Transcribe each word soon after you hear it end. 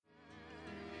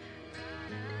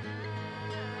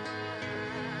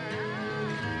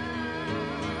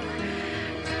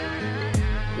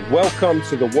Welcome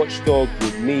to the Watchdog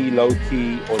with me,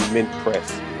 Loki, on Mint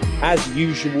Press. As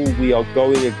usual, we are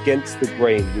going against the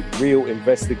grain with real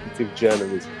investigative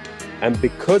journalism. And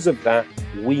because of that,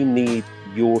 we need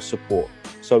your support.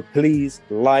 So please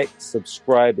like,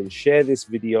 subscribe, and share this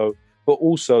video, but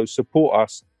also support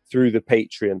us through the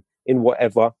Patreon in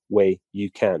whatever way you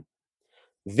can.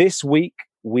 This week,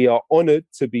 we are honored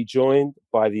to be joined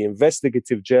by the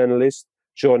investigative journalist,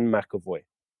 John McEvoy.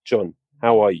 John,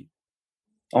 how are you?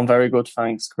 I'm very good,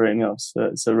 thanks, Karina.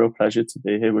 It's a real pleasure to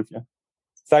be here with you.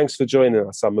 Thanks for joining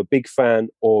us. I'm a big fan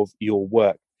of your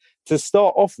work. To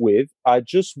start off with, I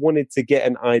just wanted to get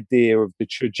an idea of the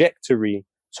trajectory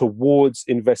towards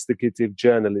investigative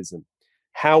journalism.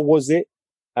 How was it,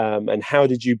 and how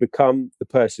did you become the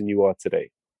person you are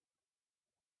today?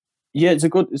 Yeah, it's a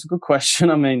good question.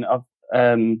 I mean, I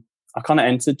kind of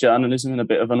entered journalism in a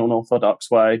bit of an unorthodox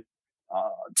way.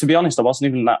 To be honest, I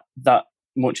wasn't even that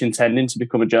much intending to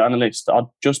become a journalist. I'd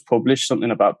just published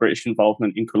something about British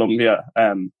involvement in Colombia,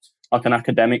 like an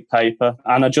academic paper,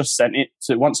 and I just sent it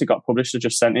to, once it got published, I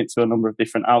just sent it to a number of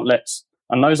different outlets,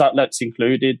 and those outlets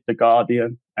included The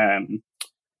Guardian, The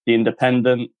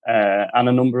Independent, and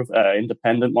a number of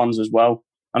independent ones as well,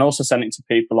 and also sent it to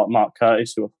people like Mark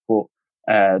Curtis, who I thought,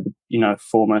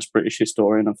 foremost British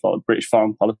historian of British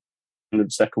foreign policy in the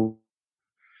second.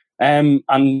 And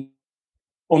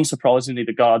unsurprisingly,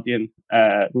 The Guardian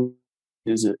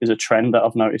is a trend that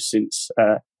I've noticed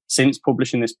since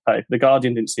publishing this paper. The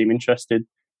Guardian didn't seem interested,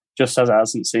 just as it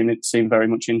hasn't seemed very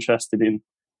much interested in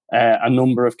a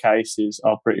number of cases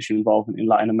of British involvement in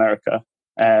Latin America.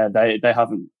 They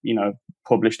haven't,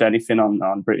 published anything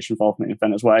on British involvement in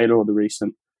Venezuela or the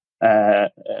recent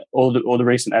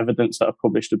evidence that I've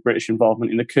published of British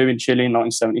involvement in the coup in Chile in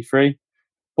 1973.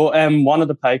 But one of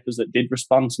the papers that did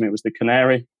respond to me was The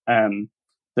Canary.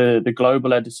 The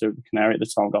global editor of The Canary at the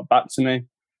time got back to me,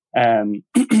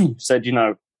 said,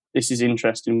 this is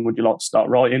interesting. Would you like to start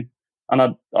writing? And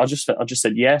I just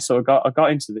said yes. So I got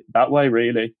into it that way,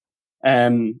 really.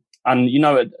 And I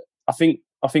think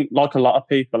like a lot of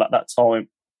people at that time,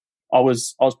 I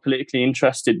was politically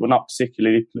interested, but not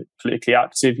particularly politically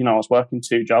active. I was working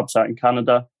 2 jobs out in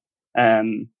Canada,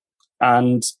 and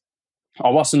I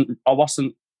wasn't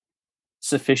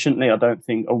sufficiently, I don't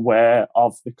think, aware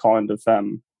of the kind of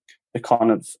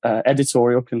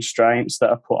editorial constraints that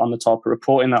are put on the type of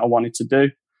reporting that I wanted to do.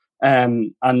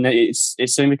 And it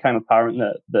soon became apparent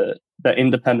that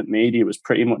independent media was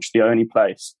pretty much the only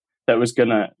place that was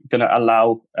gonna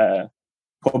allow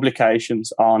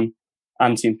publications on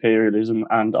anti-imperialism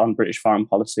and on British foreign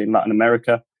policy in Latin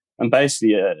America, and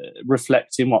basically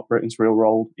reflecting what Britain's real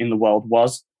role in the world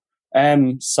was.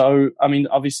 So, I mean,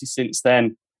 obviously, since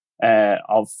then,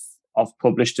 I've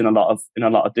published in a lot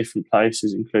of different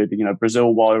places, including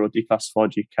Brazil Wire or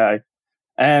Declassified UK,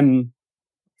 and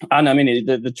I mean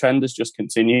the trend has just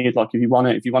continued. Like if you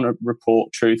want to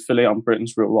report truthfully on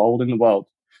Britain's real role in the world,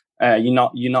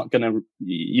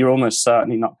 you're almost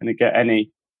certainly not going to get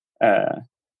any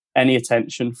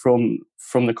attention from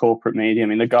the corporate media. I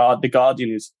mean, the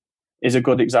Guardian is a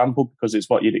good example because it's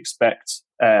what you'd expect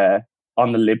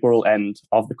on the liberal end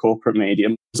of the corporate media.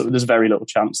 So there's very little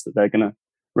chance that they're going to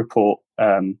report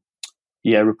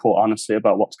honestly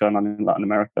about what's going on in Latin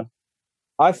America.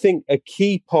 I think a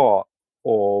key part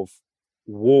of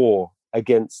war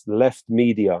against left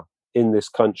media in this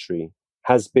country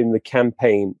has been the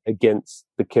campaign against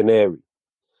the Canary.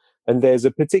 And there's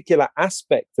a particular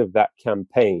aspect of that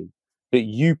campaign that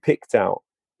you picked out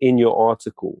in your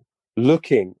article,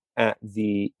 looking at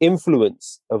the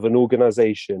influence of an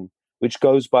organization which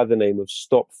goes by the name of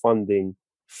Stop Funding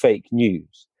Fake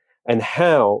News, and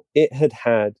how it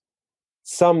had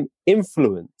some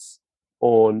influence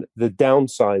on the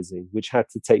downsizing which had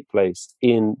to take place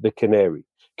in the Canary.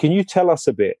 Can you tell us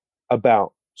a bit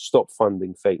about Stop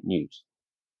Funding Fake News?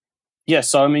 Yeah,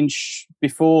 so I mean,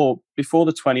 before the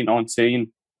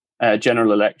 2019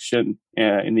 general election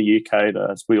in the UK, that,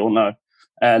 as we all know,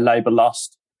 Labour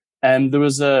lost, there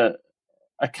was a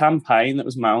campaign that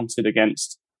was mounted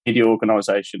against media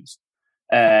organisations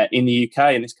in the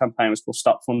UK, and this campaign was called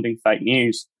Stop Funding Fake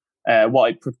News.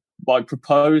 What I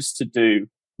proposed to do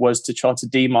was to try to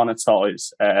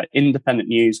demonetise independent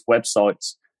news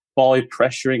websites by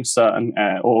pressuring certain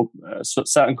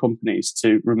companies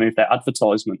to remove their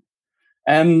advertisement.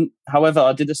 However,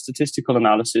 I did a statistical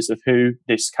analysis of who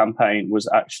this campaign was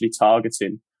actually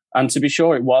targeting, and to be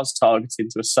sure, it was targeting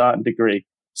to a certain degree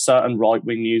certain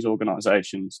right-wing news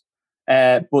organisations.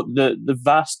 But the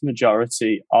vast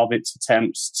majority of its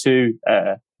attempts to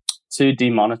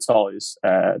demonetise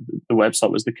the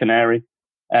website was The Canary.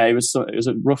 It was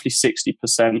roughly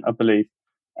 60%, I believe,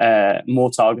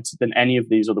 more targeted than any of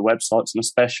these other websites, and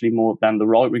especially more than the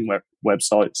right-wing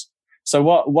websites. So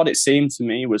what it seemed to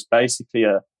me was basically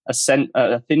a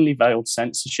thinly veiled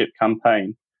censorship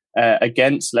campaign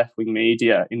against left-wing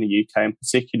media in the UK, and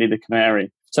particularly the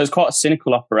Canary. So it's quite a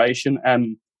cynical operation,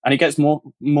 and it gets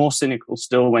more cynical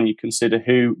still when you consider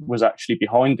who was actually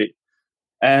behind it.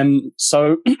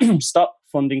 So Stop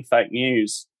Funding Fake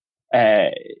News,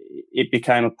 it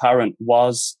became apparent,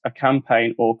 was a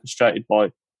campaign orchestrated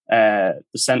by the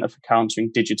Centre for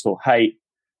Countering Digital Hate.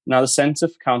 Now, the Centre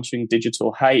for Countering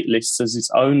Digital Hate lists as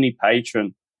its only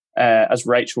patron as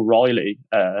Rachel Riley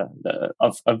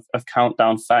of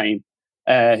Countdown fame,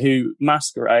 who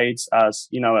masquerades as,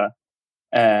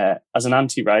 as an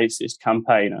anti-racist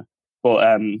campaigner. But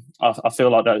I feel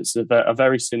like that it's a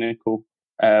very cynical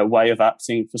way of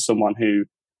acting for someone who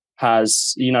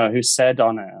has, who said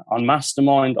on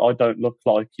Mastermind, "I don't look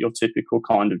like your typical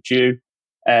kind of Jew,"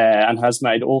 and has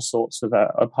made all sorts of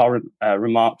abhorrent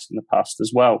remarks in the past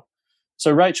as well.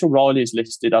 So Rachel Riley is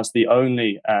listed as the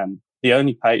only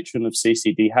patron of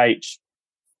CCDH.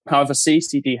 However,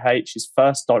 CCDH's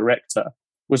first director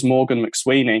was Morgan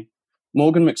McSweeney.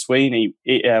 Morgan McSweeney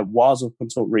was, up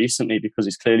until recently, because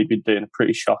he's clearly been doing a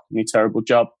pretty shockingly terrible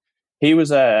job, he was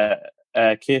Keir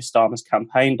Starmer's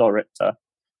campaign director.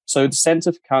 So the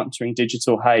Centre for Countering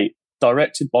Digital Hate,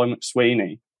 directed by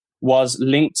McSweeney, was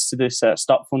linked to this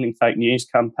Stop Funding Fake News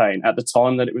campaign at the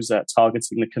time that it was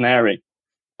targeting the Canary.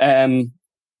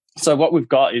 So what we've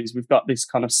got this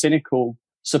kind of cynical,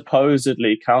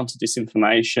 supposedly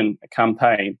counter-disinformation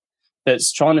campaign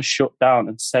that's trying to shut down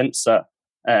and censor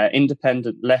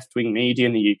independent left-wing media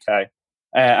in the UK,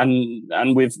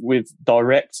 and with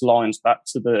direct lines back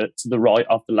to the right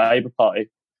of the Labour Party.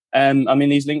 I mean,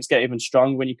 these links get even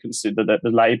stronger when you consider that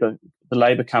the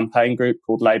Labour campaign group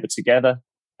called Labour Together,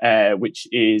 which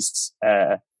is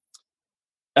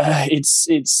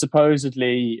it's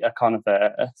supposedly a kind of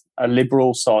a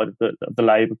liberal side of the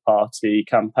Labour Party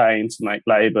campaign to make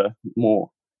Labour more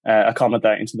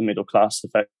accommodating to the middle class.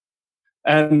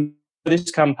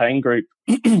 This campaign group,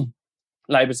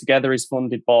 Labour Together, is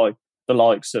funded by the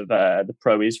likes of the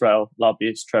pro-Israel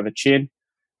lobbyist Trevor Chin.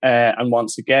 And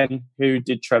once again, who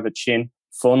did Trevor Chin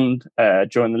fund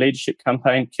during the leadership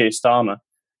campaign? Keir Starmer.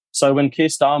 So when Keir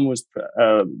Starmer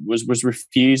was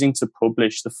refusing to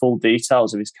publish the full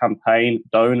details of his campaign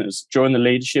donors during the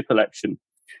leadership election,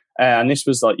 and this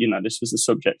was the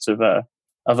subject of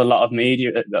a lot of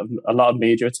media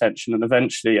attention, and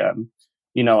eventually,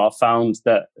 I found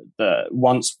that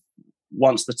once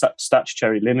the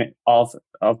statutory limit of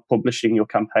publishing your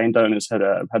campaign donors had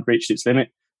reached its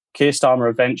limit, Keir Starmer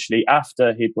eventually,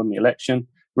 after he'd won the election,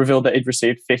 revealed that he'd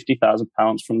received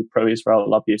 £50,000 from the pro-Israel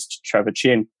lobbyist Trevor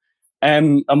Chin.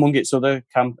 Among its other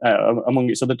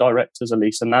directors,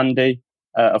 Elisa Nandy,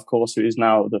 of course, who is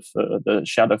now the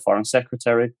shadow foreign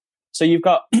secretary. So you've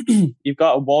got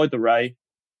a wide array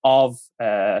of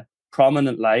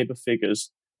prominent Labour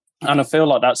figures, and I feel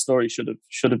like that story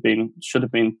should have been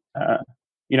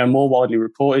more widely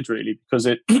reported, really, because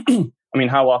it. I mean,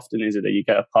 how often is it that you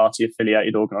get a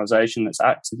party-affiliated organisation that's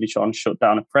actively trying to shut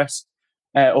down a press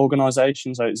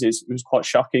organisation? So it was quite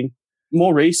shocking.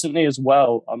 More recently as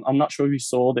well, I'm not sure if you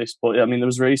saw this, but I mean, there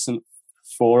was recent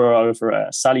furore over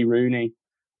Sally Rooney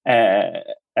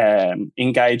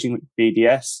engaging with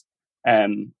BDS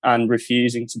and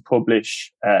refusing to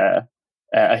publish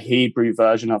a Hebrew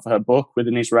version of her book with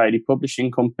an Israeli publishing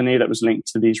company that was linked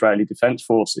to the Israeli Defense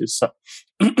Forces. So,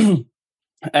 so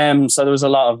there was a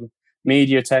lot of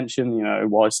media attention,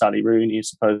 why Sally Rooney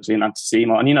is supposedly an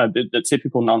anti-Semite, and the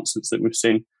typical nonsense that we've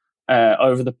seen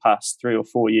over the past 3 or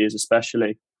 4 years,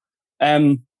 especially.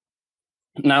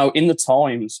 Now, in the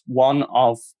Times, one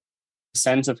of the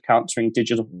Centre for Countering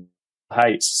Digital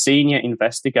Hate senior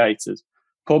investigators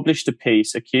published a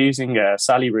piece accusing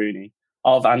Sally Rooney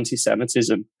of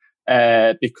anti-Semitism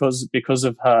because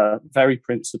of her very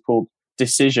principled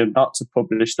decision not to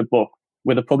publish the book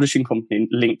with a publishing company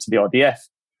linked to the IDF.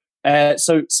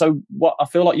 So what I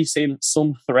feel like you've seen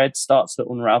some thread start to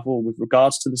unravel with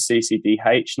regards to the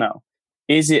CCDH now.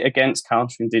 Is it against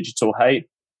countering digital hate,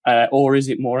 or is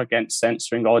it more against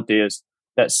censoring ideas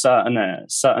that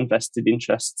certain vested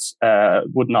interests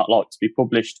would not like to be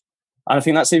published? And I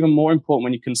think that's even more important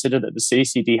when you consider that the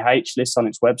CCDH lists on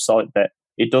its website that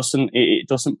it doesn't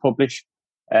publish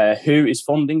who is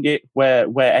funding it,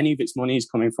 where any of its money is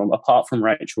coming from, apart from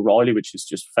Rachel Riley, which is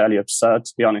just fairly absurd,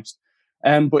 to be honest.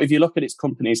 But if you look at its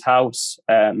company's house,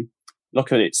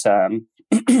 look at its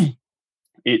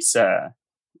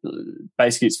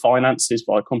basically its finances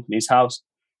by company's house,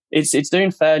 it's doing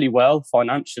fairly well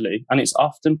financially, and it's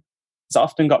often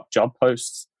got job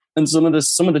posts And some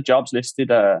of the jobs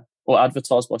listed or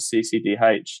advertised by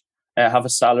CCDH have a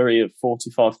salary of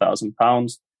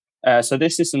 £45,000. So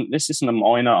this isn't a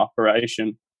minor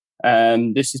operation.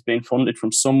 This is being funded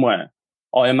from somewhere.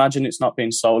 I imagine it's not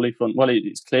being solely funded. Well,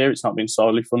 it's clear it's not being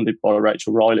solely funded by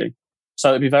Rachel Riley. So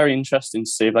it'd be very interesting to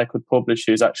see if they could publish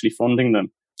who's actually funding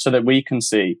them, so that we can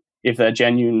see if they're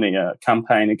genuinely a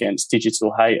campaign against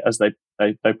digital hate, as they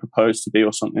propose to be,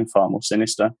 or something far more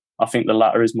sinister. I think the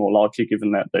latter is more likely,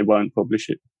 given that they won't publish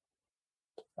it.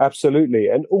 Absolutely.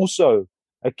 And also,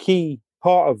 a key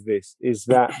part of this is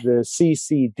that the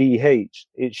CCDH,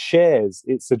 it shares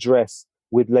its address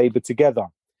with Labour Together,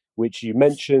 which you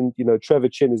mentioned. Trevor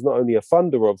Chin is not only a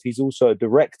funder of, he's also a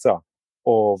director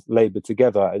of Labour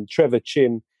Together. And Trevor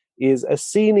Chin is a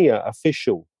senior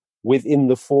official within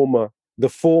the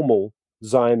formal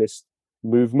Zionist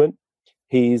movement.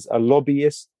 He's a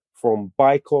lobbyist from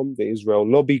BICOM, the Israel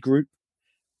Lobby Group.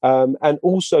 And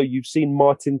also, you've seen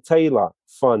Martin Taylor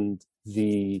fund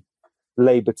the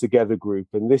Labour Together group.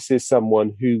 And this is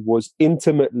someone who was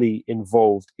intimately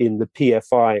involved in the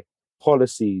PFI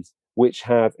policies, which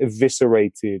have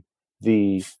eviscerated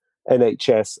the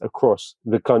NHS across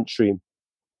the country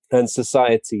and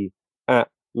society at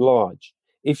large.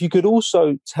 If you could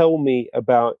also tell me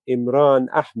about Imran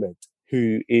Ahmed,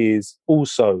 who is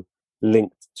also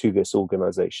linked to this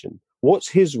organization. What's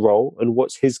his role and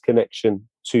what's his connection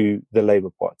to the Labour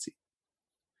Party?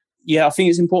 Yeah, I think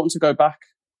it's important to go back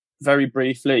very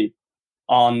briefly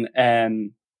on the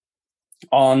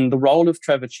role of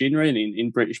Trevor Chin really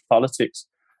in British politics.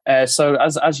 So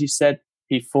as you said,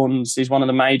 he's one of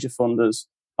the major funders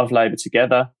of Labour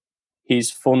Together. He's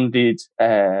funded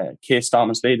Keir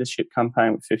Starmer's leadership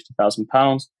campaign with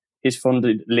 £50,000. He's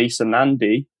funded Lisa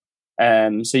Nandy.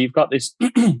 So you've got this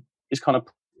this kind of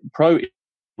pro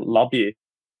lobby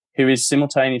who is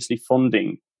simultaneously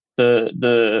funding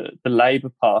the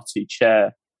Labour Party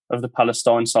chair of the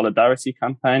Palestine Solidarity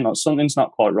campaign. Like, something's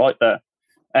not quite right there.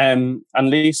 And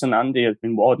Lisa Nandy has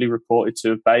been widely reported to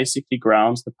have basically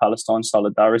ground the Palestine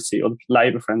Solidarity, or the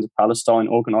Labour Friends of Palestine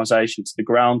organisation, to the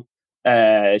ground.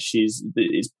 Its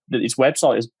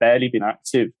website has barely been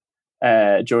active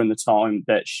during the time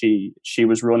that she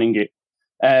was running it.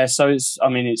 So it's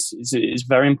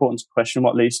very important to question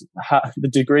what the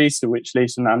degree to which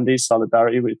Lisa Nandy's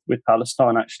solidarity with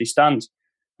Palestine actually stands.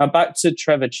 Now back to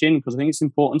Trevor Chin, because I think it's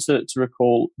important to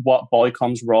recall what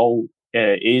BICOM's role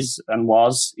is and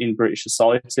was in British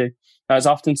society. Now, it's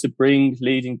often to bring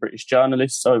leading British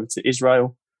journalists over to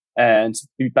Israel and to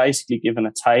be basically given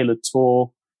a tailored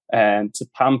tour and to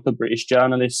pamper British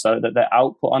journalists so that their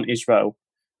output on Israel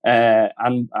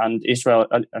and Israel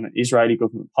and Israeli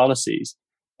government policies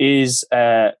is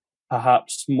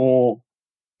perhaps more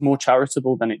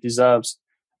charitable than it deserves.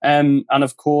 And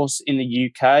of course, in the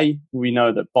UK, we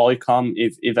know that BICOM,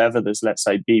 if ever there's, let's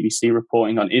say, BBC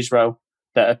reporting on Israel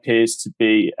that appears to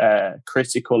be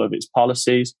critical of its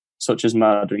policies, such as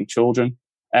murdering children,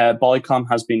 BICOM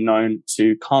has been known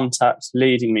to contact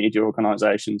leading media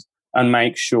organisations and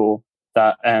make sure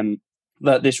that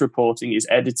that this reporting is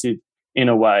edited in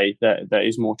a way that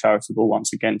is more charitable,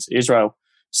 once again, to Israel.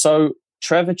 So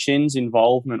Trevor Chin's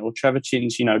involvement, or Trevor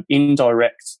Chin's,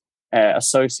 indirect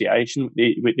association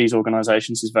with these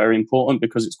organisations is very important,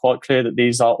 because it's quite clear that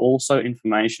these are also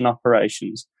information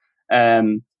operations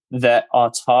that are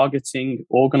targeting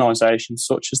organisations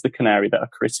such as the Canary that are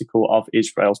critical of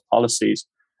Israel's policies.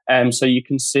 So you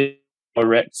can see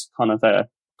direct kind of a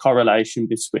correlation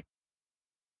between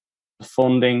the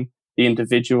funding, the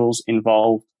individuals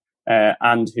involved,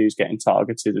 and who's getting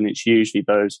targeted. And it's usually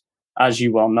those, as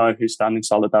you well know, who stand in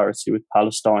solidarity with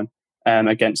Palestine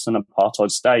against an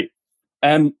apartheid state.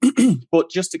 But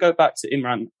just to go back to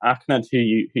Imran Ahmed, who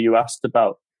you asked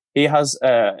about, he has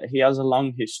a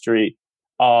long history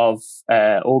of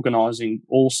organising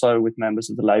also with members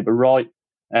of the Labour right.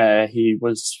 He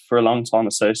was for a long time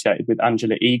associated with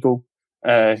Angela Eagle,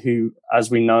 who, as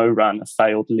we know, ran a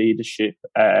failed leadership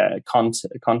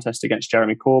contest against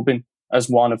Jeremy Corbyn as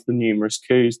one of the numerous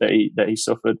coups that he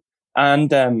suffered,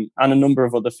 and a number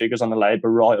of other figures on the Labour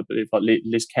right, I believe, like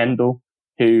Liz Kendall,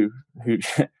 who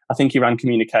I think he ran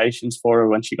communications for her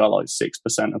when she got like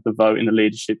 6% of the vote in the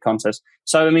leadership contest.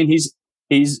 So I mean, he's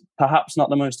perhaps not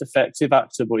the most effective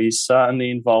actor, but he's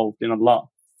certainly involved in a lot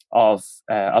of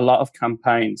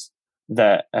campaigns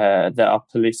that are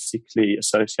politically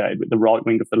associated with the right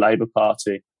wing of the Labour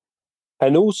Party.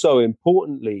 And also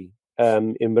importantly,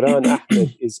 Imran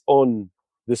Ahmed is on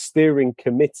the steering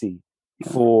committee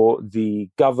for the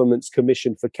government's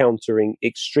Commission for Countering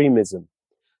Extremism.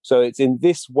 So it's in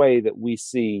this way that we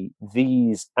see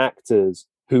these actors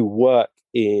who work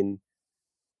in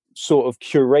sort of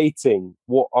curating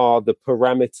what are the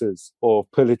parameters of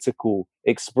political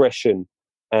expression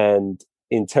and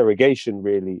interrogation,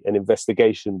 really, and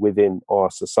investigation within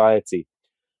our society.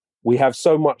 We have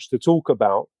so much to talk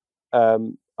about,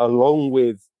 along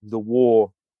with the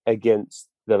war against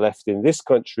the left in this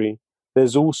country.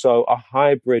 There's also a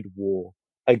hybrid war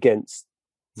against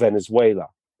Venezuela.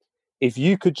 If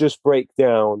you could just break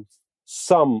down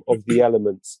some of the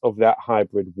elements of that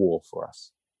hybrid war for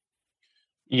us.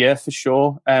 Yeah, for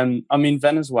sure. I mean,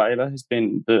 Venezuela has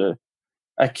been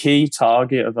a key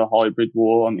target of a hybrid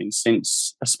war. I mean,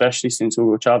 especially since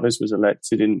Hugo Chavez was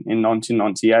elected in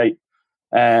 1998.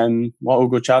 What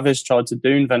Hugo Chavez tried to do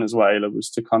in Venezuela was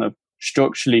to kind of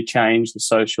structurally change the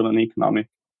social and economic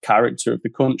character of the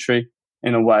country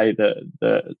in a way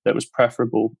that was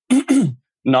preferable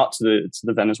not to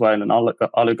the Venezuelan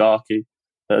oligarchy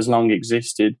that has long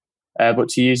existed, but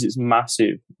to use its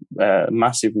massive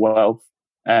wealth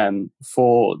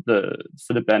for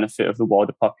the benefit of the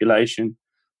wider population,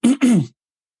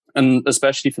 and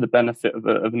especially for the benefit of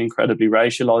an incredibly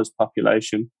racialized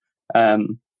population,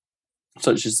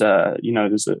 such as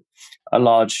there's a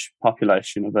large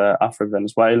population of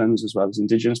Afro-Venezuelans as well as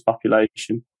indigenous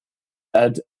population,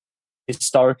 had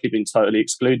historically been totally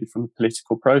excluded from the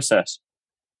political process.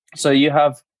 So you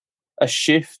have a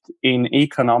shift in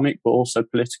economic but also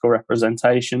political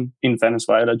representation in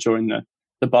Venezuela during the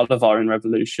Bolivarian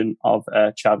revolution of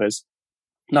Chavez.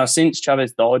 Now, since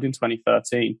Chavez died in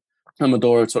 2013 and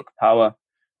Maduro took power,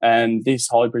 this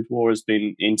hybrid war has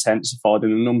been intensified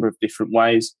in a number of different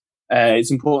ways.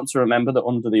 It's important to remember that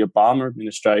under the Obama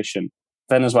administration,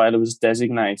 Venezuela was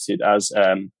designated as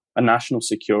a national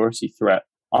security threat.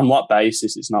 On what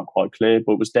basis, it's not quite clear,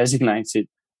 but was designated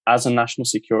as a national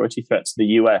security threat to the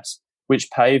US, which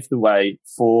paved the way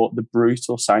for the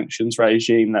brutal sanctions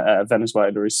regime that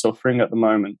Venezuela is suffering at the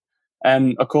moment.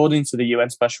 According to the UN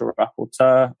Special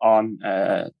Rapporteur on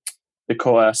the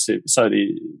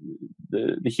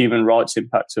human rights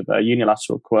impact of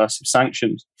unilateral coercive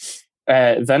sanctions,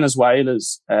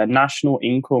 Venezuela's national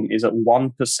income is at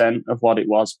 1% of what it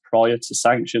was prior to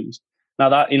sanctions. Now,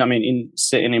 that,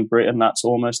 sitting in Britain, that's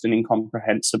almost an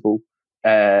incomprehensible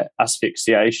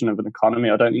asphyxiation of an economy.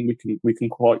 I don't think we can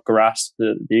quite grasp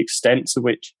the extent to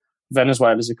which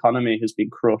Venezuela's economy has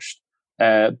been crushed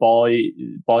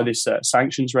by this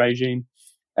sanctions regime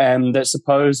that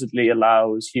supposedly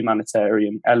allows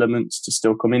humanitarian elements to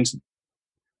still come into,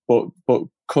 but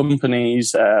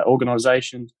companies,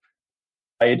 organizations,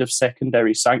 aid of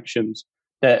secondary sanctions,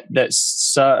 that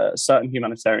certain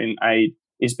humanitarian aid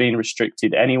is being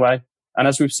restricted anyway. And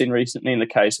as we've seen recently in the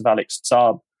case of Alex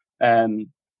Saab,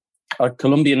 a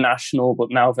Colombian national but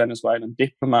now Venezuelan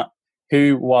diplomat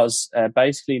who was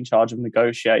basically in charge of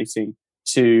negotiating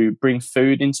to bring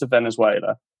food into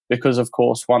Venezuela, because, of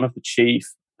course, one of the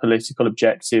chief political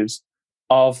objectives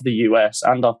of the US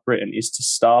and of Britain is to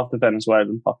starve the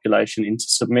Venezuelan population into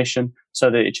submission so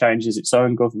that it changes its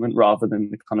own government rather than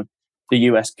the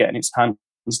US getting its hands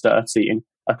dirty in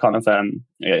a kind of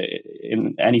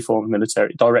in any form of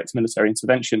direct military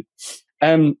intervention.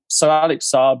 So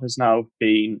Alex Saab has now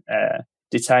been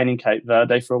detained in Cape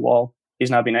Verde for a while.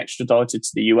 He's now been extradited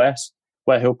to the US,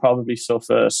 where he'll probably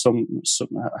suffer some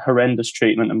horrendous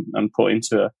treatment and put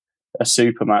into a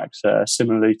supermax,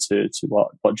 similarly to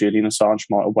what Julian Assange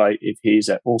might await if he's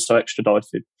also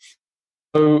extradited.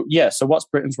 So what's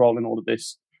Britain's role in all of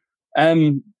this?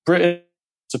 Britain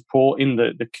supporting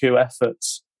the coup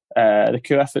efforts. The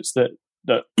coup efforts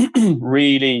that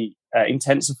really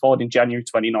intensified in January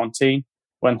 2019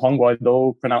 when Juan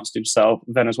Guaido pronounced himself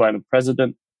Venezuelan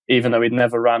president, even though he'd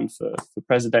never ran for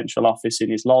presidential office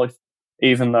in his life,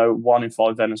 even though 1 in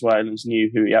 5 Venezuelans knew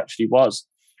who he actually was.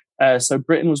 So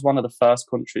Britain was one of the first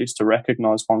countries to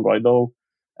recognise Juan Guaido.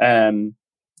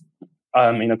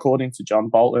 According to John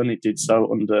Bolton, it did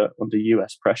so under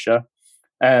US pressure.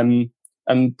 And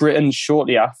Britain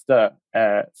shortly after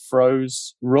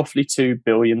froze roughly $2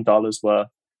 billion worth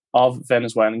of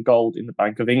Venezuelan gold in the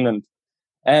Bank of England.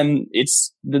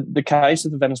 It's the case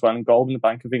of the Venezuelan gold in the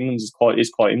Bank of England is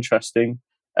quite interesting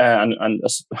and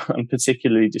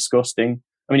particularly disgusting.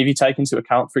 I mean, if you take into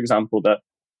account, for example, that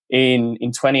in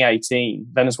 2018,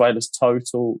 Venezuela's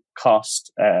total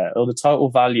cost or the total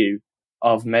value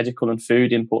of medical and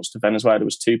food imports to Venezuela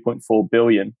was 2.4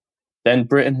 billion. Then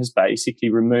Britain has basically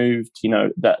removed,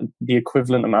 that the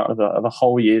equivalent amount of a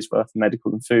whole year's worth of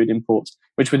medical and food imports,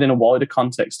 which within a wider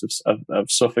context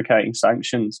of suffocating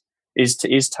sanctions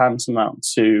is tantamount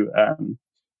to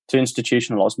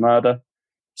institutionalized murder.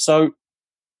 So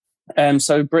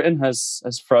Britain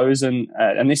has frozen,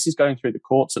 and this is going through the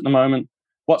courts at the moment.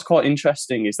 what's quite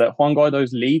interesting is that Juan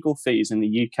Guaido's legal fees in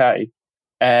the UK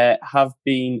have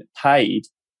been paid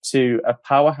to a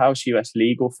powerhouse US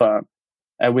legal firm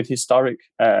with historic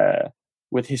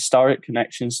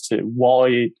connections to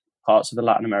wide parts of the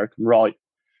Latin American right,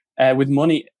 with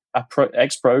money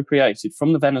expropriated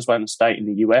from the Venezuelan state in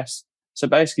the US. So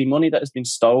basically, money that has been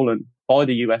stolen by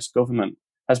the US government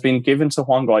has been given to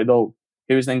Juan Guaido,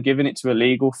 who has then given it to a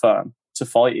legal firm to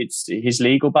fight his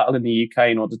legal battle in the UK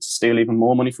in order to steal even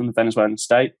more money from the Venezuelan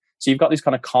state. So you've got this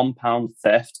kind of compound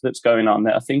theft that's going on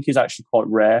that I think is actually quite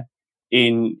rare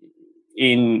in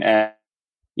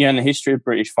the history of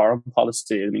British foreign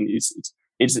policy. I mean,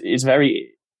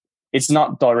 it's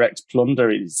not direct plunder.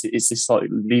 It's this like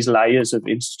these layers of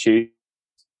institutions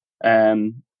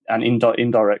and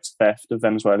indirect theft of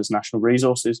Venezuela's national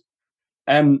resources.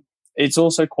 It's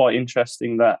also quite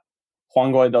interesting that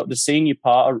Juan Guaido, the senior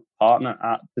partner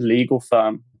at the legal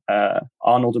firm,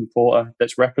 Arnold and Porter,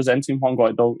 that's representing Juan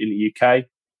Guaido in the UK,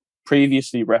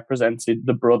 previously represented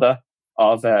the brother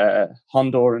of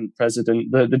Honduran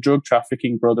president, the drug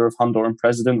trafficking brother of Honduran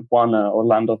president Juan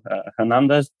Orlando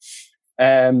Hernandez,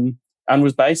 and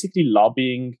was basically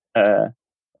lobbying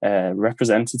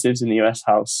representatives in the US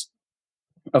House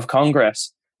of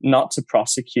Congress not to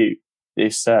prosecute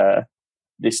this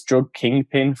drug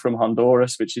kingpin from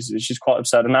Honduras, which is quite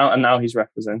absurd. And now he's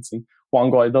representing Juan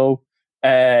Guaido.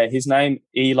 His name,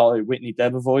 Eli Whitney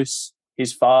Debevoise.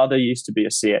 His father used to be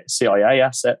a CIA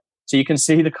asset. So you can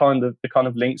see the kind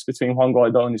of links between Juan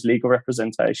Guaido and his legal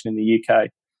representation in the UK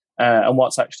and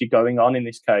what's actually going on in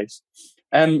this case.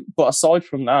 But aside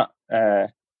from that,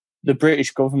 the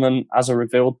British government, as I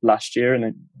revealed last year, and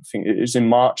I think it was in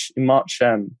March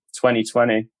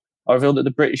 2020, I revealed that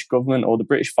the British government, or the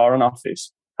British Foreign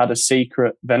Office, had a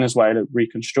secret Venezuela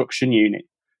reconstruction unit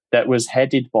that was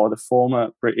headed by the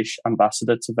former British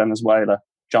ambassador to Venezuela,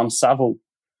 John Saville.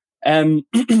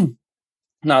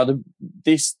 Now,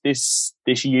 this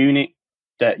unit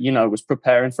that was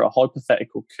preparing for a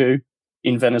hypothetical coup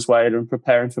in Venezuela and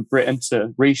preparing for Britain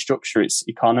to restructure its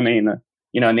economy in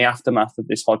the aftermath of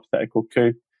this hypothetical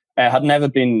coup had never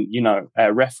been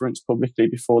referenced publicly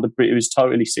before. It was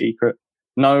totally secret.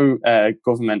 No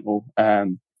governmental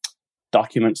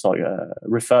documents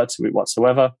referred to it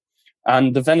whatsoever,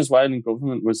 and the Venezuelan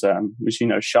government was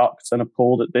shocked and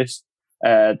appalled at this.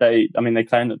 They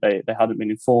claim that they hadn't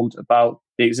been informed about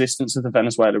the existence of the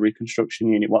Venezuela reconstruction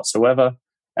unit whatsoever,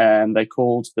 and they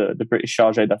called the British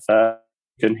Charge d'Affaires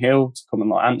Hill to come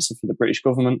and answer for the British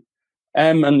government.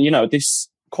 And this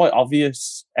quite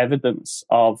obvious evidence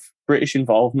of British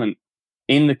involvement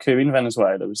in the coup in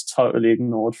Venezuela was totally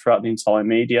ignored throughout the entire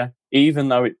media, even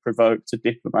though it provoked a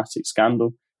diplomatic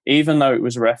scandal, even though it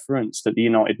was referenced at the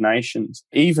United Nations,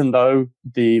 even though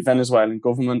the Venezuelan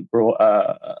government brought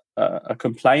a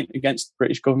complaint against the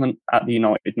British government at the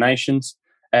United Nations,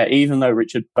 even though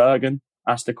Richard Bergen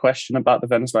asked a question about the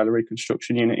Venezuela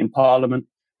reconstruction unit in Parliament.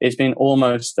 It's been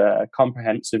almost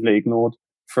comprehensively ignored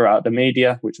throughout the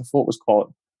media, which I thought was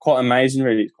quite amazing,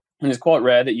 really. And it's quite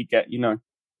rare that you get,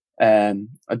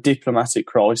 a diplomatic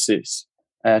crisis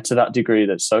to that degree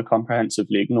that's so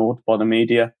comprehensively ignored by the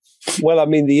media. Well, I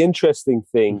mean, the interesting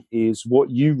thing is what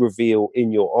you reveal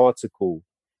in your article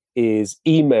is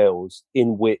emails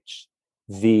in which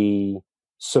the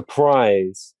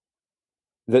surprise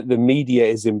that the media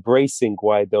is embracing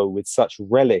Guaido with such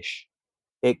relish,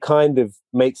 it kind of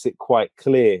makes it quite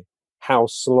clear how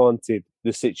slanted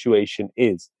the situation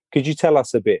is. Could you tell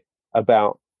us a bit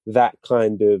about that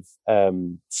kind of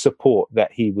support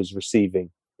that he was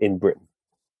receiving in Britain?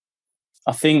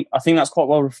 I think that's quite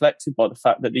well reflected by the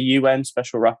fact that the UN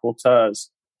Special Rapporteur's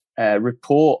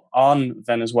report on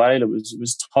Venezuela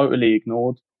was totally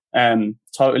ignored.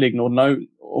 No,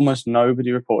 almost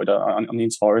nobody reported on the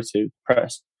entirety of the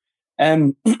press.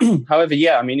 However,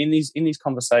 in these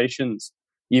conversations,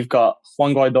 you've got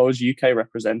Juan Guaido's UK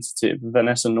representative,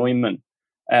 Vanessa Neumann,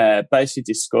 basically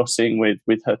discussing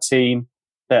with her team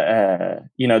that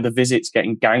the visit's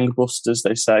getting gangbusters.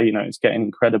 They say it's getting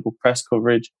incredible press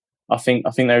coverage. I think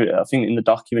in the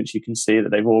documents you can see that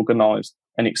they've organised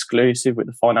an exclusive with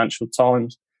the Financial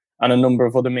Times and a number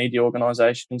of other media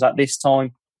organisations. At this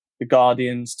time, the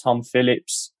Guardian's Tom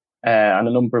Phillips and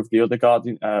a number of the other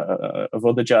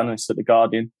other journalists at the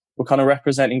Guardian were kind of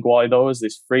representing Guaido as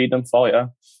this freedom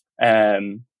fighter,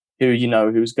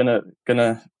 who's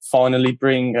gonna finally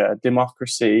bring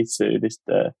democracy to this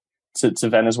to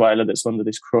Venezuela that's under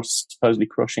this supposedly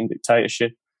crushing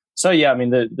dictatorship. So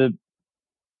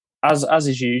as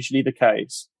is usually the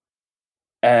case,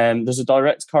 there's a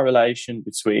direct correlation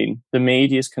between the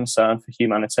media's concern for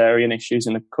humanitarian issues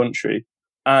in the country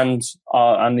and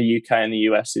the UK and the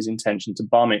US's intention to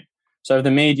bomb it. So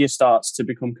the media starts to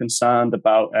become concerned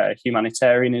about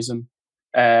humanitarianism.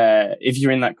 If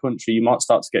you're in that country, you might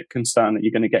start to get concerned that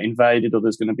you're going to get invaded or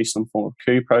there's going to be some form of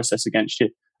coup process against you.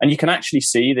 And you can actually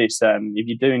see this if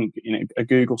you're doing a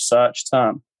Google search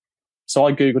term. So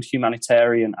I Googled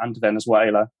humanitarian and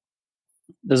Venezuela.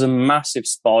 There's a massive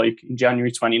spike in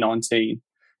January 2019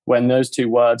 when those two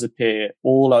words appear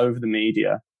all over the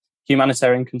media.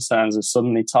 Humanitarian concerns are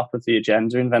suddenly top of the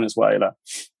agenda in Venezuela.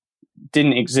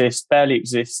 Didn't exist, barely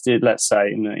existed, let's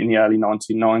say, in the early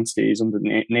 1990s under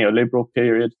the neoliberal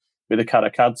period with the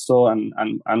Caracazo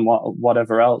and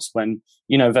whatever else when,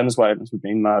 Venezuelans were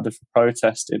being murdered for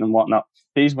protesting and whatnot.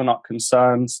 These were not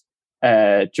concerns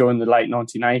during the late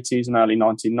 1980s and early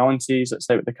 1990s, let's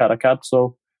say with the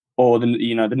Caracazo, or the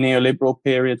neoliberal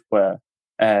period where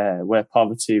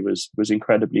poverty was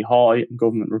incredibly high and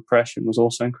government repression was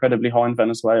also incredibly high in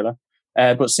Venezuela.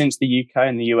 But since the UK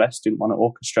and the US didn't want to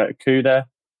orchestrate a coup there,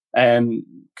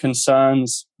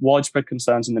 widespread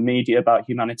concerns in the media about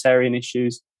humanitarian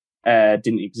issues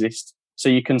didn't exist. So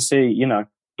you can see,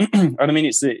 and I mean,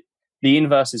 it's the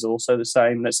inverse is also the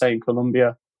same. Let's say in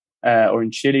Colombia or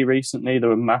in Chile recently, there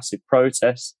were massive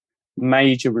protests,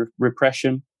 major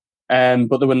repression,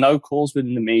 but there were no calls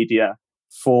within the media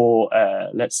for,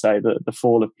 let's say, the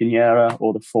fall of Piñera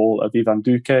or the fall of Ivan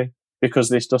Duque, because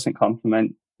this doesn't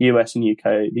complement the US and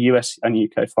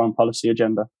UK foreign policy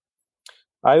agenda.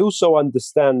 I also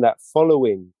understand that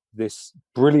following this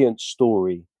brilliant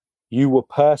story, you were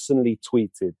personally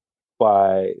tweeted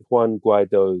by Juan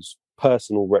Guaido's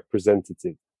personal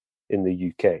representative in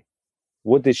the UK.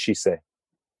 What did she say?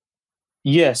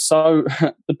 Yeah, so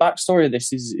the backstory of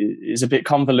this is a bit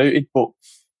convoluted, but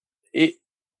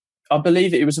I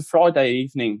believe it was a Friday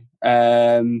evening,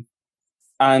 and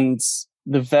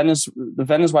the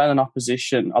Venezuelan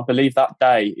opposition, I believe that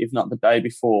day, if not the day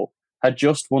before, had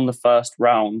just won the first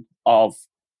round of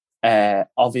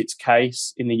its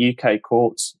case in the UK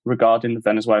courts regarding the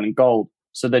Venezuelan gold.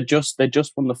 So they just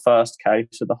won the first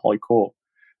case of the High Court,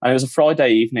 and it was a Friday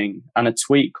evening. And a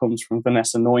tweet comes from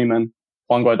Vanessa Neumann,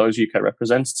 Juan Guaido's UK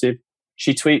representative.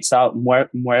 She tweets out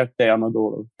 "Muerte a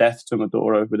Maduro," death to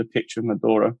Maduro, with a picture of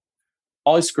Maduro.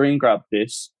 I screen grabbed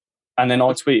this, and then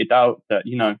I tweeted out that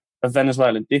a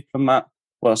Venezuelan diplomat,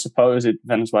 well, a supposed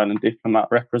Venezuelan diplomat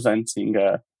representing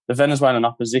the Venezuelan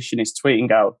opposition, is tweeting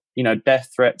out, death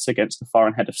threats against the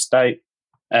foreign head of state.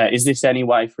 Is this any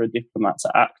way for a diplomat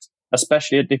to act,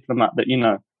 especially a diplomat that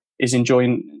is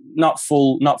enjoying not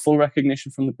full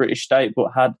recognition from the British state,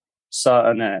 but had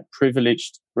certain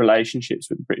privileged relationships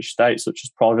with the British state, such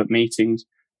as private meetings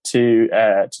to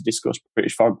discuss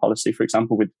British foreign policy, for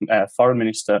example, with our Foreign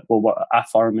Minister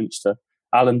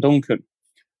Alan Duncan.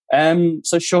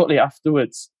 So shortly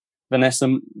afterwards, Vanessa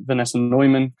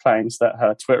Neumann claims that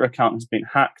her Twitter account has been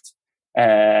hacked,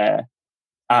 and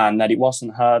that it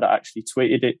wasn't her that actually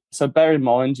tweeted it. So bear in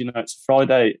mind, it's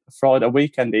a Friday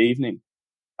weekend evening,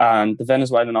 and the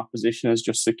Venezuelan opposition has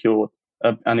just secured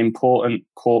an important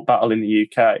court battle in the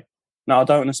UK. Now, I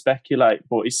don't want to speculate,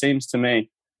 but it seems to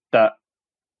me that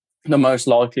the most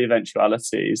likely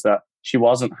eventuality is that she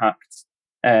wasn't hacked,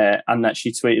 and that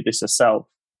she tweeted this herself,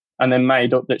 and then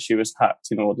made up that she was hacked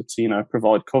in order to,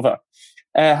 provide cover.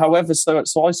 However, so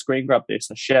I screen grab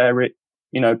this, I share it.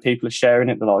 People are sharing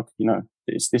it. They're like,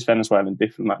 this Venezuelan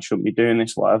diplomat shouldn't be doing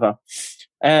this, whatever.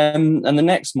 And the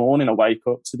next morning, I wake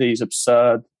up to these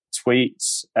absurd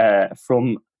tweets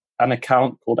from an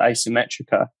account called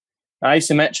Asymmetrica. Now,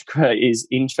 Asymmetrica is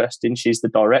interesting. She's the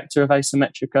director of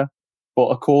Asymmetrica, but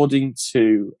according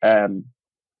to the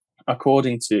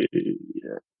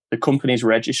company's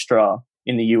registrar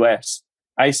in the US,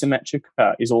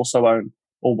 Asymmetrica is also owned,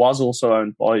 or was also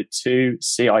owned, by two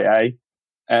CIA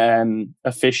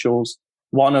officials,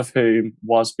 one of whom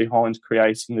was behind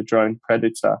creating the drone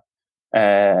Predator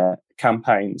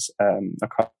campaigns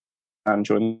across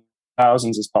during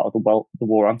thousands as part of the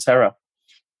war on terror.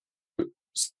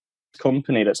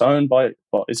 Company that's owned by,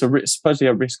 it's supposedly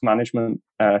a risk management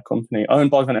company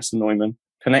owned by Vanessa Neumann,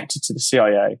 connected to the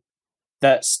CIA,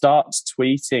 that starts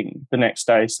tweeting the next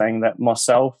day saying that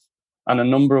myself and a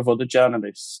number of other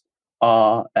journalists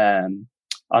are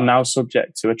now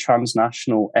subject to a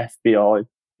transnational FBI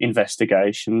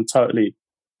investigation. Totally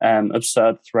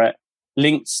absurd threat,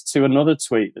 linked to another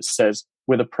tweet that says,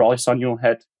 "with a price on your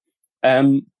head."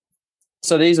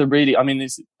 So these are really,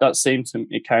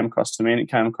 it came across to me, and it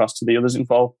came across to the others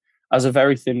involved, as a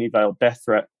very thinly veiled death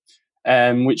threat,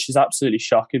 which is absolutely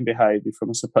shocking behaviour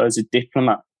from a supposed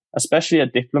diplomat, especially a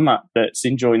diplomat that's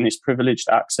enjoying this privileged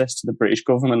access to the British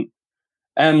government.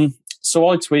 So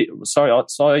I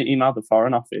emailed the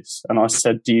Foreign Office and I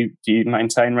said, do you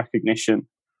maintain recognition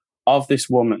of this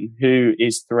woman who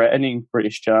is threatening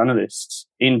British journalists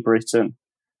in Britain?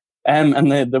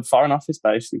 And the Foreign Office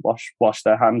basically washed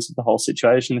their hands of the whole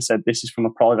situation. They said this is from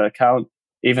a private account,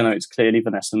 even though it's clearly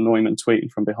Vanessa Neumann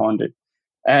tweeting from behind it.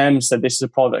 Said this is a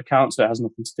private account, so it has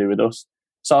nothing to do with us.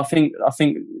 So I think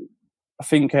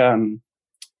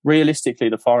realistically,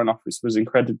 the Foreign Office was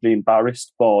incredibly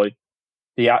embarrassed by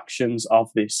the actions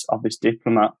of this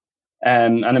diplomat.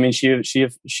 And I mean, she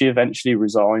eventually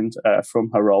resigned from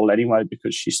her role anyway,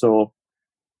 because she saw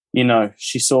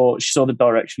the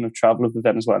direction of travel of the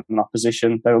Venezuelan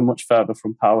opposition. They were much further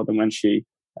from power than when she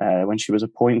was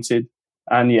appointed.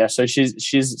 And yeah, so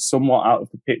she's somewhat out of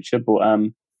the picture.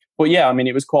 But yeah, I mean,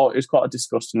 it was quite a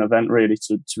disgusting event, really,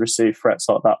 to receive threats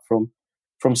like that from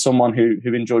someone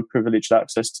who enjoyed privileged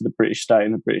access to the British state,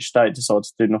 and the British state decided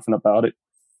to do nothing about it.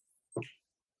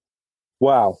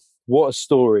 Wow, what a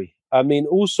story. I mean,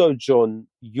 also, John,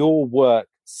 your work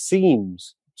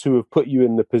seems to have put you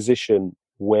in the position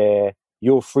where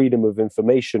your freedom of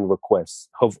information requests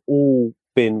have all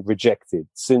been rejected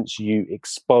since you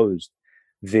exposed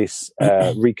this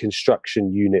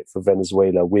reconstruction unit for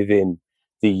Venezuela within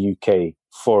the UK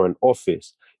Foreign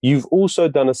Office. You've also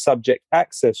done a subject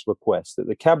access request at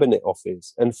the Cabinet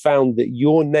Office and found that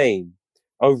your name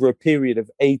over a period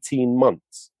of 18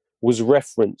 months was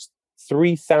referenced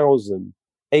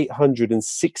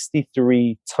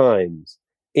 3,863 times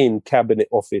in Cabinet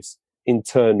Office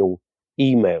internal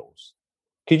emails.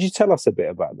 Could you tell us a bit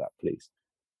about that, please?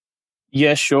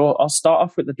 Yeah, sure. I'll start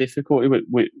off with the difficulty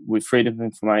with freedom of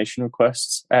information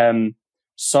requests.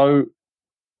 So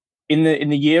in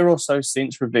the year or so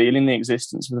since revealing the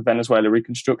existence of the Venezuela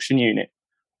Reconstruction Unit,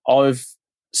 I've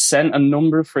sent a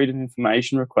number of freedom of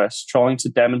information requests trying to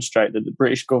demonstrate that the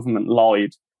British government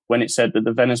lied when it said that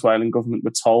the Venezuelan government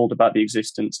were told about the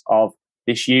existence of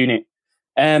this unit.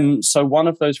 So one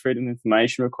of those freedom of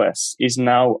information requests is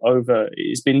now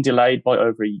it's been delayed by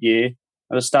over a year.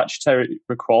 And the statutory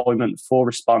requirement for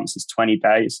response is 20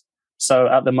 days. So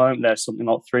at the moment, there's something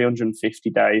like 350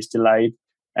 days delayed.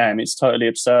 It's totally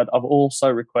absurd. I've also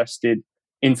requested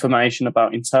information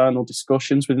about internal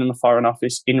discussions within the Foreign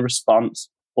Office in response,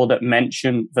 or that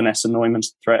mention Vanessa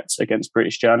Neumann's threats against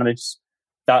British journalists.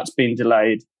 That's been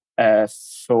delayed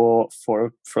for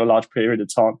a large period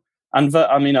of time. And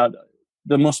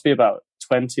there must be about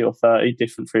 20 or 30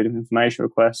 different freedom of information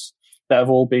requests that have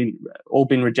all been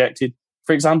rejected.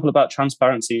 For example, about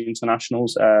Transparency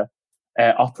International's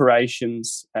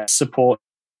operations support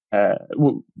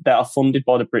that are funded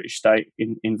by the British state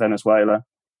in Venezuela.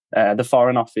 The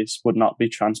Foreign Office would not be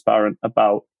transparent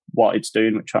about what it's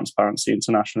doing with Transparency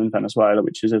International in Venezuela,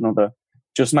 which is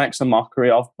just makes a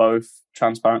mockery of both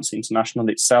Transparency International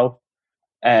itself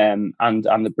and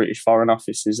the British Foreign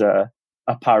Office's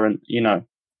apparent,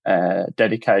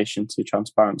 dedication to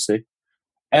transparency.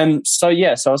 So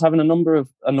I was having a number of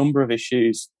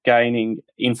issues gaining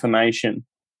information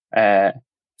via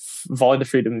the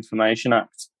Freedom of Information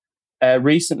Act.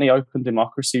 Recently, Open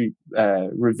Democracy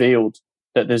revealed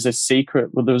that there was a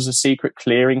secret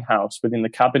clearinghouse within the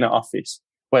Cabinet Office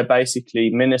where basically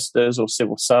ministers or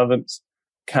civil servants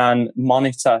can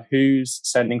monitor who's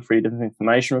sending freedom of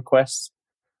information requests,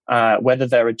 whether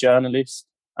they're a journalist,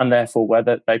 and therefore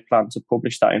whether they plan to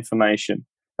publish that information,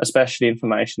 especially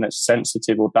information that's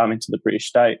sensitive or damning to the British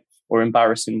state or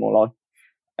embarrassing, more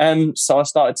like. So I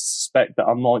started to suspect that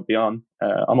I might be on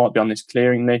this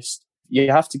clearing list.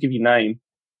 You have to give your name.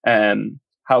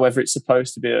 However, it's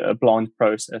supposed to be a blind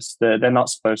process. They're not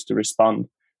supposed to respond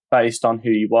based on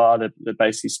who you are. They're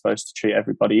basically supposed to treat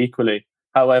everybody equally.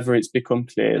 However, it's become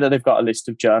clear that they've got a list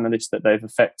of journalists that they've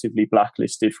effectively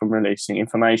blacklisted from releasing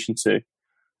information to.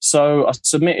 So I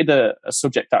submitted a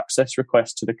subject access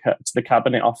request to the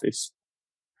Cabinet Office.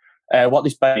 What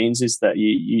this means is that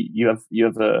you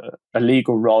have a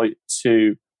legal right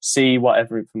to see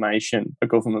whatever information a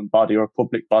government body or a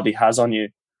public body has on you.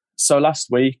 So last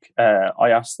week, I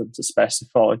asked them to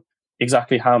specify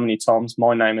exactly how many times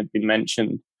my name had been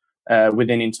mentioned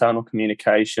within internal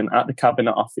communication at the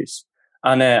Cabinet Office.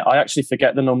 And I actually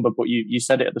forget the number, but you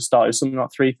said it at the start. It was something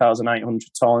like 3,800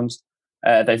 times.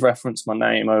 They've referenced my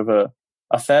name over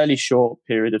a fairly short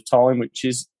period of time, which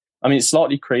is, it's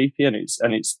slightly creepy and it's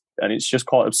just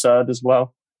quite absurd as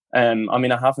well.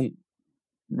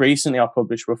 Recently I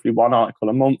published roughly one article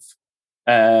a month.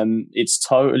 It's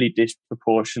totally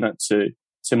disproportionate to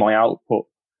my output.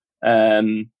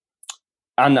 And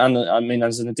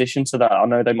as an addition to that, I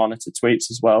know they monitor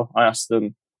tweets as well. I asked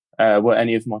them, were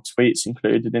any of my tweets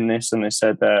included in this? And they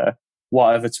said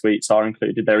whatever tweets are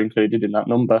included, they're included in that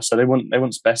number. So they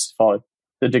wouldn't specify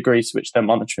the degree to which they're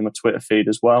monitoring a Twitter feed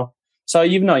as well. So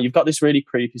you've got this really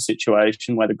creepy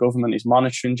situation where the government is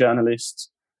monitoring journalists,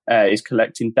 is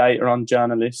collecting data on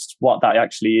journalists. What that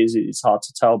actually is, it's hard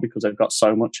to tell because they've got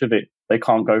so much of it. They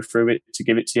can't go through it to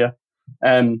give it to you.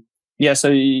 I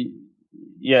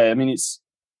mean,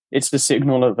 it's the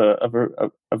signal of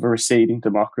a receding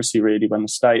democracy, really, when the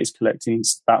state is collecting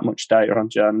that much data on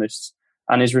journalists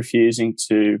and is refusing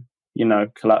to,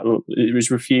 it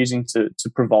was refusing to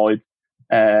provide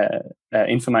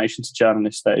information to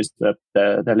journalists that is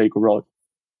their legal right.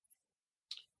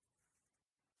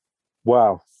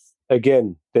 Wow.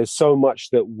 Again, there's so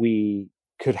much that we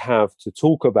could have to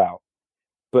talk about.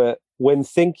 But when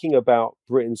thinking about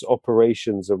Britain's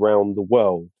operations around the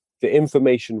world, the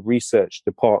Information Research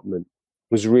Department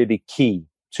was really key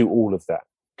to all of that.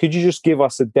 Could you just give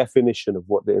us a definition of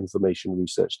what the Information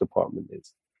Research Department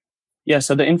is? Yeah,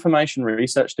 so the Information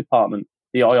Research Department,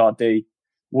 the IRD,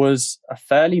 was a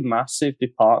fairly massive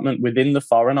department within the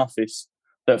Foreign Office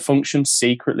that functioned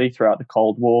secretly throughout the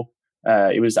Cold War.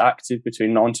 It was active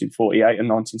between 1948 and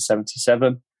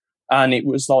 1977. And it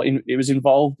was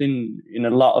involved in a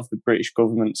lot of the British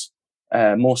government's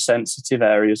more sensitive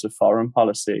areas of foreign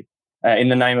policy in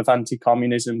the name of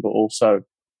anti-communism, but also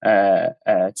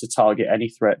to target any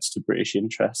threats to British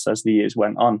interests as the years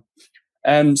went on.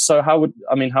 So how would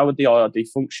the IRD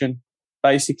function?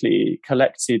 Basically, it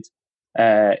collected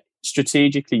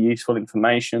strategically useful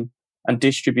information and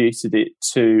distributed it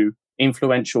to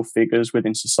influential figures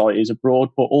within societies abroad,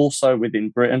 but also within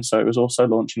Britain. So it was also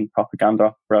launching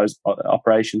propaganda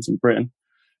operations in Britain.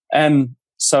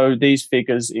 So these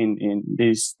figures in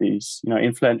these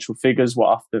influential figures were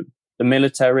often the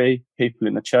military, people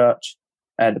in the church,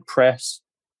 the press,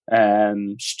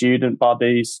 student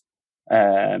bodies,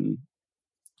 and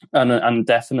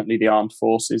definitely the armed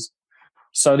forces.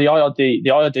 So the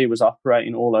IRD was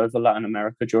operating all over Latin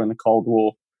America during the Cold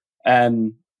War.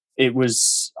 It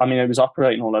was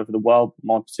operating all over the world.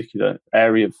 My particular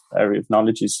area of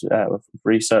knowledge of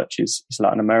research is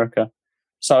Latin America.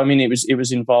 So, I mean, it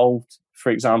was involved,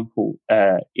 for example,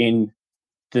 in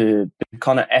the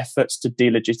kind of efforts to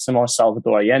delegitimize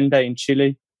Salvador Allende in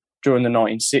Chile during the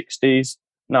 1960s.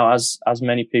 Now, as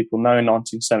many people know, in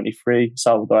 1973,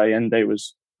 Salvador Allende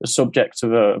was the subject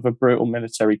of a brutal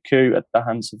military coup at the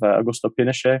hands of Augusto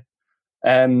Pinochet.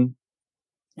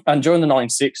 And during the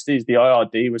 1960s, the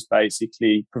IRD was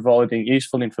basically providing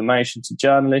useful information to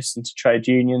journalists and to trade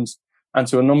unions and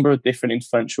to a number of different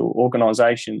influential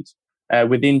organizations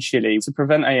within Chile to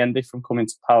prevent Allende from coming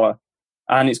to power.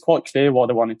 And it's quite clear why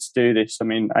they wanted to do this. I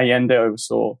mean, Allende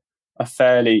oversaw a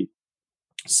fairly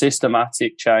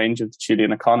systematic change of the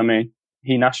Chilean economy.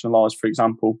 He nationalized, for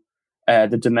example,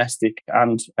 the domestic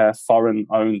and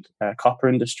foreign-owned copper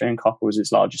industry, and copper was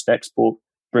its largest export.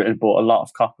 Britain bought a lot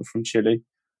of copper from Chile.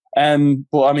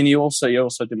 But I mean, he also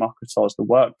democratized the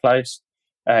workplace.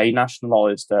 He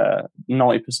nationalized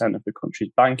 90% of the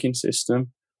country's banking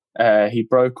system. He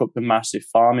broke up the massive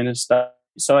farming estate.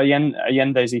 So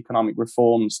Allende's economic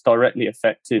reforms directly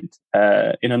affected,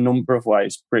 in a number of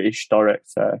ways, British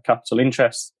direct capital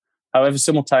interests. However,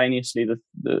 simultaneously,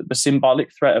 the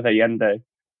symbolic threat of Allende,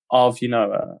 of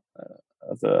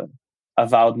the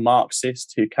avowed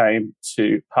Marxist who came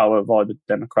to power via the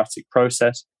democratic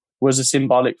process, was a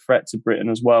symbolic threat to Britain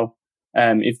as well.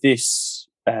 If this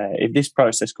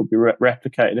process could be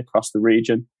replicated across the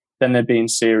region, then they'd be in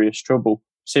serious trouble,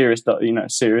 serious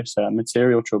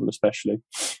material trouble, especially.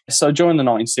 So during the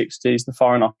 1960s, the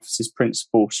Foreign Office's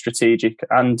principal strategic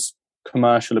and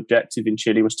commercial objective in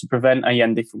Chile was to prevent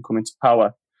Allende from coming to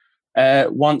power.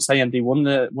 Once Allende won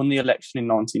the election in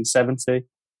 1970,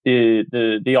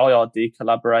 the IRD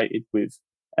collaborated with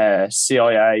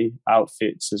CIA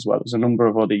outfits as well as a number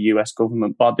of other US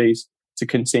government bodies to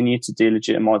continue to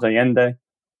delegitimize Allende.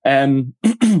 And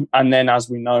then, as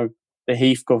we know, the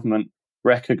Heath government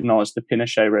recognized the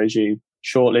Pinochet regime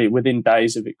shortly, within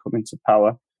days of it coming to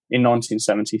power in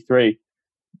 1973.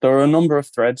 There are a number of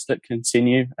threads that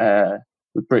continue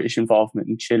with British involvement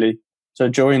in Chile. So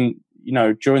during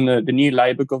the new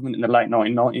Labour government in the late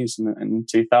 1990s and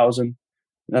 2000,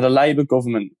 the Labour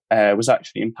government was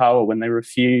actually in power when they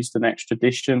refused an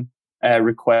extradition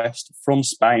request from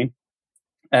Spain,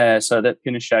 so that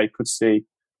Pinochet could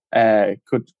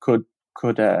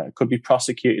be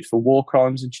prosecuted for war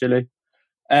crimes in Chile.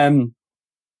 At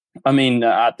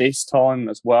this time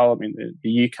as well,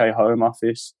 the UK Home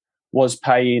Office was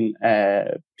paying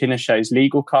Pinochet's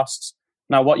legal costs.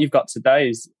 Now, what you've got today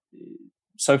is,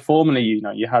 so formerly,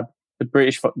 you had the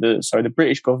British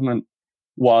government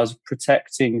was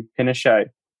protecting Pinochet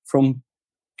from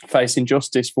facing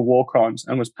justice for war crimes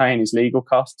and was paying his legal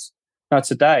costs. Now,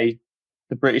 today,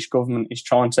 the British government is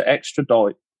trying to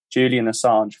extradite Julian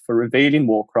Assange for revealing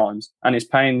war crimes and is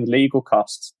paying the legal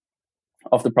costs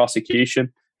of the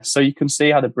prosecution. So you can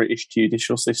see how the British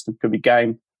judicial system could be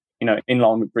gamed, in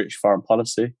line with British foreign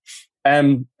policy.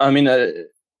 On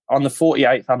the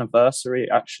 48th anniversary,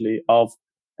 actually, of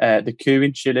the coup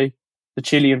in Chile, the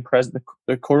Chilean president,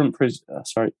 the current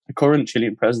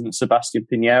Chilean president, Sebastián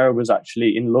Piñera, was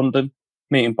actually in London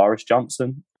meeting Boris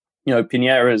Johnson.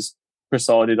 Piñera's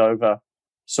presided over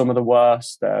some of the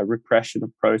worst repression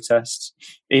of protests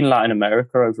in Latin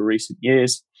America over recent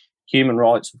years. Human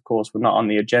rights, of course, were not on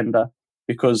the agenda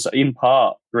because, in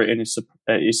part, Britain is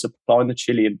supplying the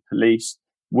Chilean police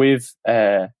with,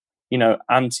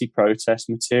 anti-protest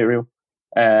material,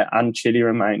 and Chile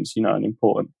remains, an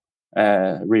important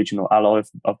regional ally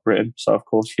of Britain. So, of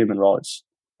course, human rights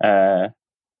were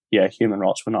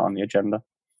not on the agenda.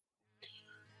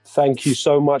 Thank you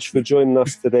so much for joining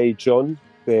us today, John.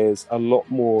 There's a lot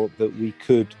more that we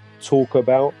could talk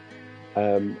about.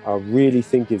 I really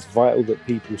think it's vital that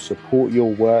people support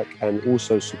your work and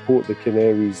also support the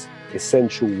Canaries'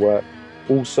 essential work.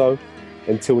 Also,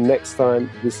 until next time,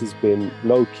 this has been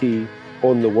Low Key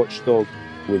on the Watchdog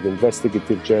with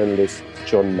investigative journalist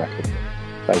John McEvoy.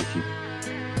 Thank you.